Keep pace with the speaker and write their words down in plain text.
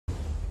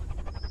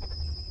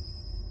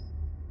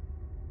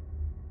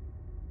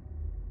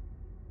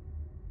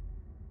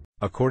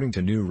According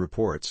to new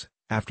reports,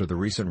 after the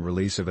recent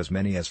release of as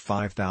many as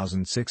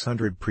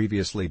 5,600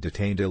 previously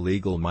detained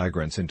illegal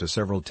migrants into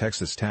several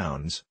Texas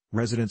towns,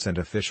 residents and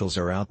officials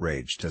are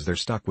outraged as they're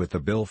stuck with the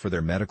bill for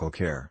their medical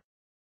care.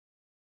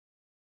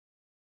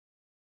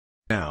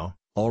 Now,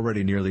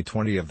 already nearly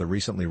 20 of the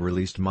recently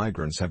released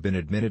migrants have been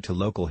admitted to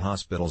local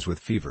hospitals with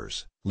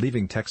fevers,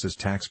 leaving Texas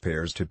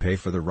taxpayers to pay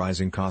for the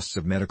rising costs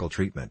of medical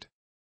treatment.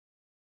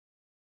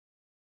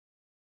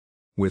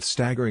 With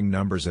staggering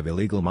numbers of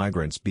illegal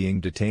migrants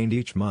being detained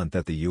each month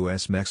at the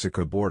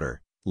U.S.-Mexico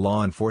border,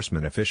 law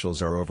enforcement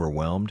officials are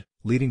overwhelmed,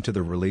 leading to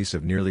the release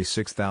of nearly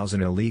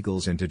 6,000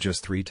 illegals into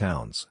just 3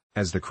 towns.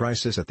 As the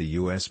crisis at the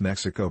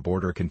U.S.-Mexico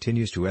border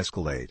continues to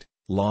escalate,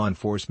 law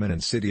enforcement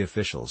and city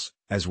officials,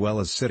 as well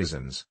as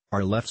citizens,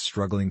 are left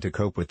struggling to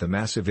cope with the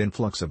massive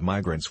influx of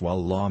migrants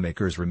while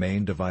lawmakers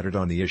remain divided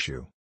on the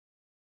issue.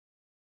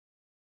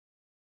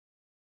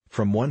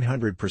 From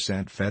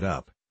 100% fed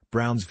up,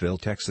 Brownsville,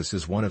 Texas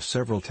is one of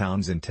several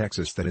towns in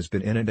Texas that has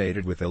been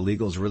inundated with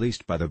illegals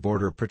released by the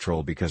Border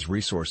Patrol because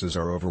resources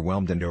are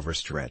overwhelmed and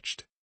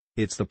overstretched.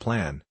 It's the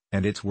plan,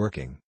 and it's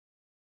working.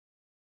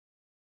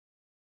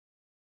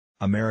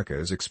 America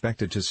is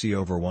expected to see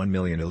over 1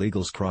 million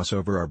illegals cross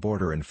over our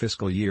border in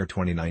fiscal year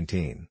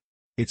 2019.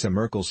 It's a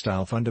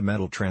Merkel-style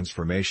fundamental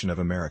transformation of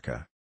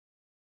America.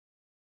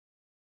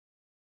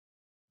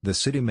 The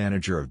city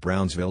manager of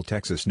Brownsville,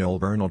 Texas, Noel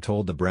Bernal,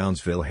 told the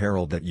Brownsville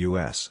Herald that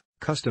U.S.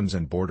 Customs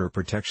and Border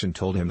Protection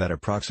told him that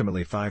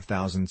approximately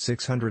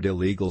 5,600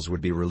 illegals would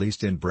be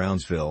released in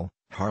Brownsville,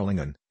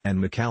 Harlingen, and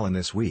McAllen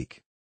this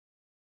week.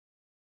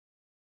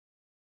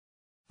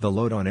 The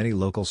load on any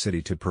local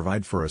city to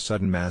provide for a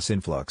sudden mass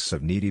influx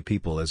of needy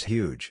people is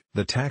huge.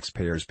 The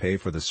taxpayers pay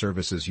for the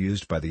services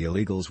used by the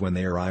illegals when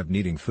they arrive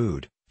needing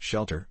food,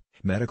 shelter,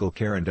 medical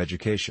care and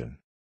education.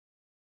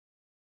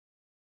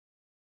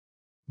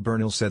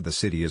 Bernal said the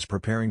city is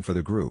preparing for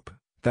the group.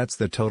 That's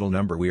the total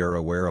number we are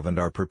aware of and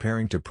are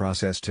preparing to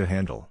process to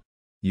handle.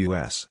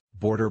 U.S.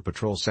 Border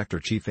Patrol Sector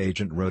Chief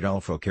Agent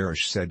Rodolfo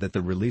Carish said that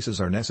the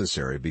releases are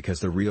necessary because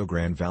the Rio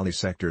Grande Valley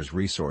sector's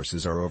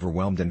resources are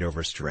overwhelmed and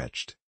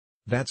overstretched.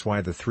 That's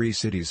why the 3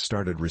 cities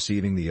started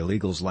receiving the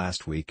illegals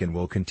last week and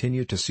will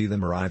continue to see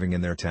them arriving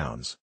in their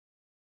towns.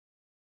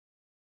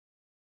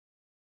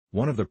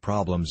 One of the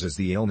problems is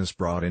the illness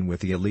brought in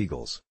with the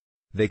illegals.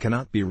 They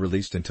cannot be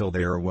released until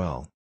they are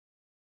well.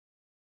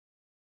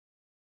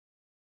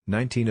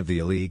 19 of the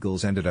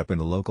illegals ended up in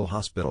a local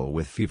hospital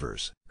with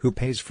fevers. Who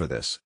pays for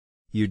this?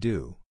 You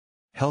do.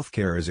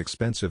 Healthcare is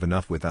expensive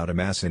enough without a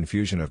mass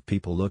infusion of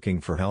people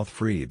looking for health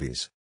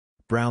freebies.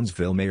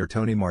 Brownsville Mayor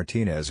Tony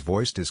Martinez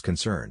voiced his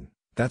concern.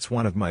 That's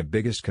one of my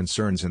biggest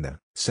concerns, in the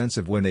sense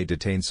of when they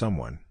detain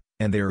someone,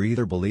 and they are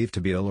either believed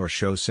to be ill or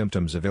show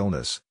symptoms of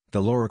illness,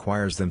 the law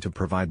requires them to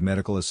provide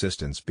medical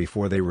assistance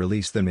before they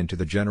release them into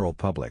the general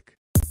public.